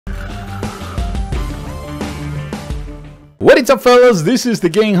What is up, fellas? This is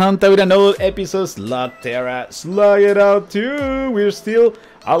Thegamehuntah with another episode Slugterra Slug it out too. We're still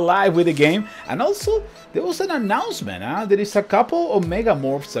alive with the game, and also there was an announcement. There is a couple of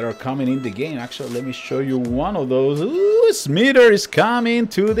megamorphs that are coming in the game. Actually, let me show you one of those. Ooh, Xmitter is coming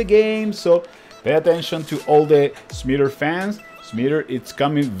to the game, so pay attention to all the Xmitter fans. Xmitter, it's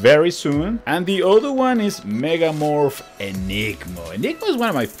coming very soon. And the other one is MEGAMORPH Enigmo. Enigmo is one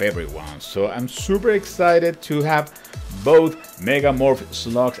of my favorite ones, so I'm super excited to have both megamorph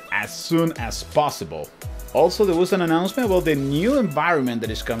slugs as soon as possible. Also, there was an announcement about the new environment that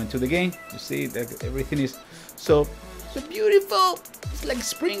is coming to the game. You see that everything is so beautiful. It's like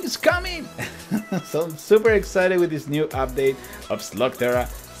spring is coming. So I'm super excited with this new update of Slugterra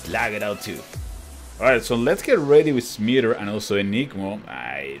Slug it out too. Alright, so let's get ready with Xmitter and also Enigmo.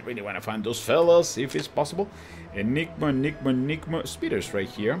 I really want to find those fellas if it's possible. Enigmo. Xmitter's right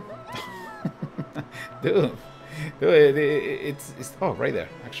here. Dude, it's oh, right there.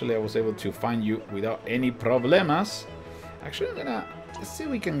 Actually, I was able to find you without any problemas. Actually, let's see if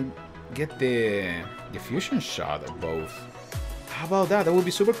we can get the fusion shot of both. How about that? That would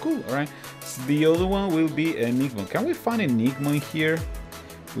be super cool. Alright, so the other one will be Enigmo. Can we find Enigmo in here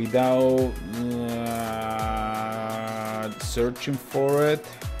without searching for it?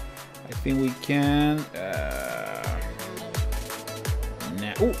 I think we can.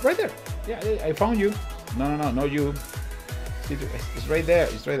 Nah. Oh, right there. Yeah, I found you. No, you. It's right there.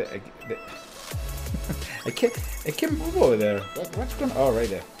 It's right there. I can't move over there. What's going on? Oh, right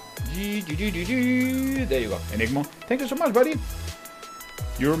there. There you go. Enigmo. Thank you so much, buddy.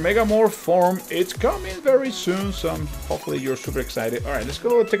 Your megamorph form, it's coming very soon, so hopefully you're super excited. Alright, let's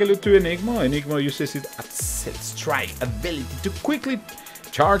go take a look to Enigmo. Enigmo uses its strike ability to quickly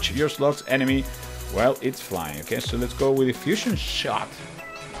charge your slug's enemy while it's flying. Okay, so let's go with the fusion shot.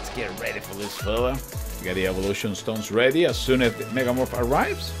 Let's get ready for this fella. We got the evolution stones ready. As soon as the megamorph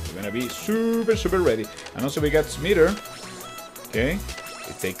arrives, we're gonna be super ready. And also we got Xmitter. Okay,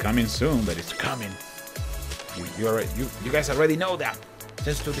 it's coming soon, but it's coming. You guys already know that.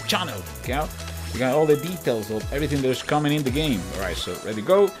 Just to the channel, okay? We got all the details of everything that's coming in the game. Alright, so ready to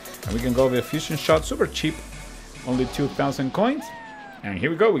go. And we can go with a fusion shot, super cheap. Only 2,000 coins. And here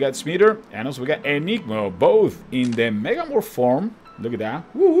we go, we got Xmitter and also we got Enigmo, both in the megamorph form. Look at that.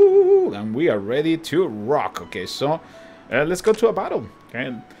 Woo! And we are ready to rock. Okay, so let's go to a battle.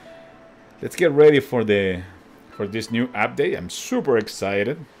 Okay, let's get ready for this new update. I'm super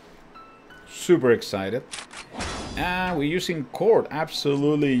excited. Super excited. And we're using cord,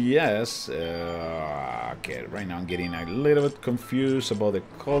 absolutely yes. Okay, right now I'm getting a little bit confused about the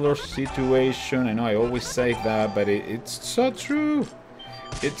color situation. I know I always say that, but it's so true.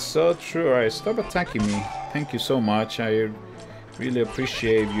 It's so true. Alright, stop attacking me. Thank you so much. I really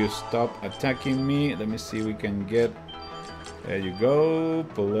appreciate you stop attacking me. Let me see if we can get. There you go.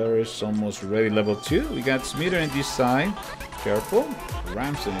 Polaris almost ready, level 2. We got Xmitter in this side. Careful.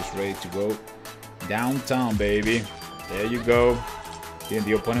 Ramson is ready to go downtown, baby. There you go. Hitting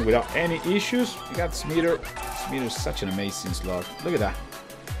the opponent without any issues. We got Xmitter. Xmitter is such an amazing slug. Look at that.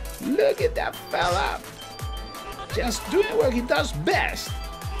 Look at that fella. Just doing what he does best.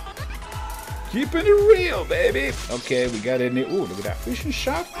 Keeping it real, baby. Okay, we got any. Ooh, look at that fusion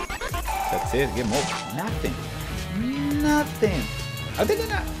shot. That's it. Game over. Nothing. Are they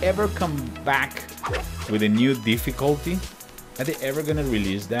gonna ever come back with a new difficulty? Are they ever gonna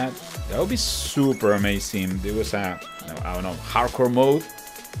release that? That would be super amazing. There was a, I don't know, hardcore mode.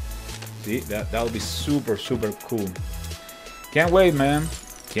 See, that would be super cool. Can't wait, man.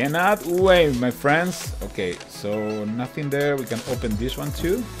 Cannot wait, my friends. Okay, so nothing there. We can open this one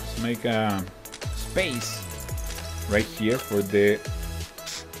too. Let's make a space right here for the.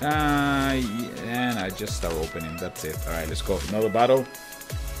 And I just start opening. That's it. All right, let's go. Another battle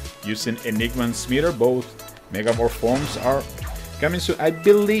using Enigma and Xmitter. Both megamorph forms are coming soon. I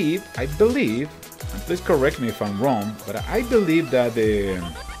believe, and please correct me if I'm wrong, but I believe that the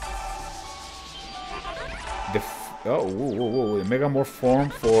megamorph form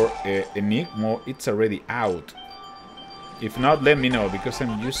for Enigma, it's already out. If not, let me know, because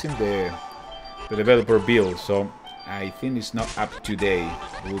I'm using the developer build, so I think it's not up to date.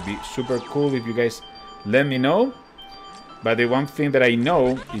 It would be super cool if you guys let me know. But the one thing that I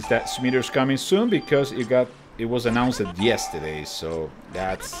know is that Xmitter's coming soon, because it was announced yesterday, so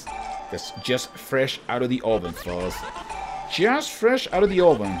that's just fresh out of the oven, fellas. Just fresh out of the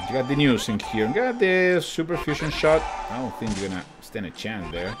oven. You got the news in here. You got the super fusion shot. I don't think you're gonna stand a chance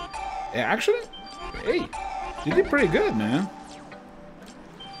there. Actually, hey, you did pretty good, man.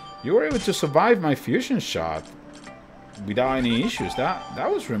 You were able to survive my fusion shot without any issues. That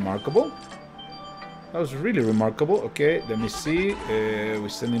was remarkable. That was really remarkable. Okay, let me see. We're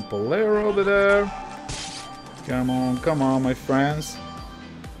sending Polero over there. Come on, my friends.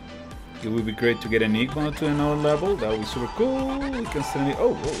 It would be great to get Enigma to another level. That would be super cool. We can send it.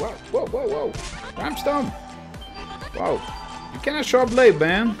 Oh, whoa. Ramstone. Wow. You cannot show up late,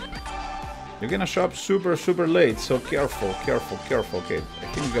 man. You're gonna show up super late. So careful. Okay, I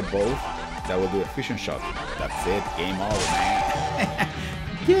think we got both. That will do a fusion shot. That's it. Game over, man.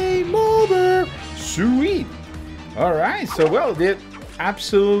 Game over. Sweet. All right. So, well,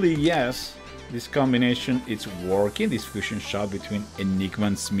 absolutely yes. This combination, it's working. This fusion shot between Enigma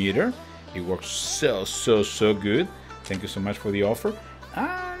and Xmitter. It works so good. Thank you so much for the offer.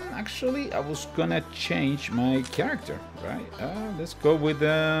 Actually, I was gonna change my character, right? Let's go with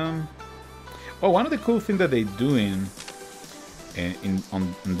oh, one of the cool things that they doing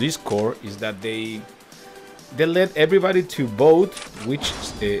on Discord is that they let everybody to vote which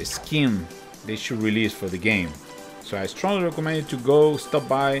skin they should release for the game. So I strongly recommend you to stop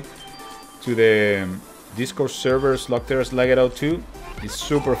by to the Discord server Slugterra Slug 2. It's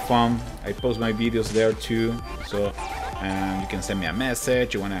super fun. I post my videos there too, so you can send me a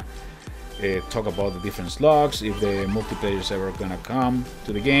message. You wanna talk about the different slugs, if the multiplayer is ever gonna come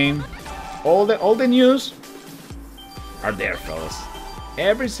to the game. All the news are there, fellas.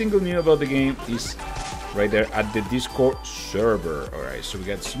 Every single news about the game is right there at the Discord server. All right, so we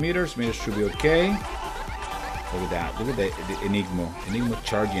got Xmitter. Xmitter should be okay. Look at that. Look at the Enigma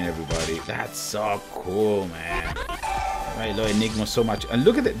charging everybody. That's so cool, man. I love Enigma so much. And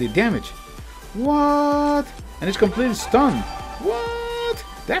look at the damage. What? And it's completely stunned. What?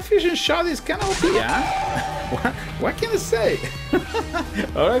 That fusion shot is kind of OP, huh? What can I say?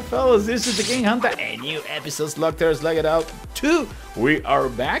 Alright, fellas, this is Thegamehuntah, a new episode Slugterra Slug 2. We are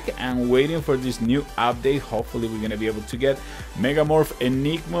back and waiting for this new update. Hopefully, we're gonna be able to get Megamorph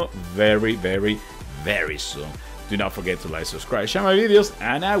Enigmo very soon. Do not forget to like, subscribe, share my videos,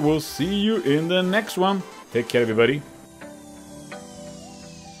 and I will see you in the next one. Take care, everybody.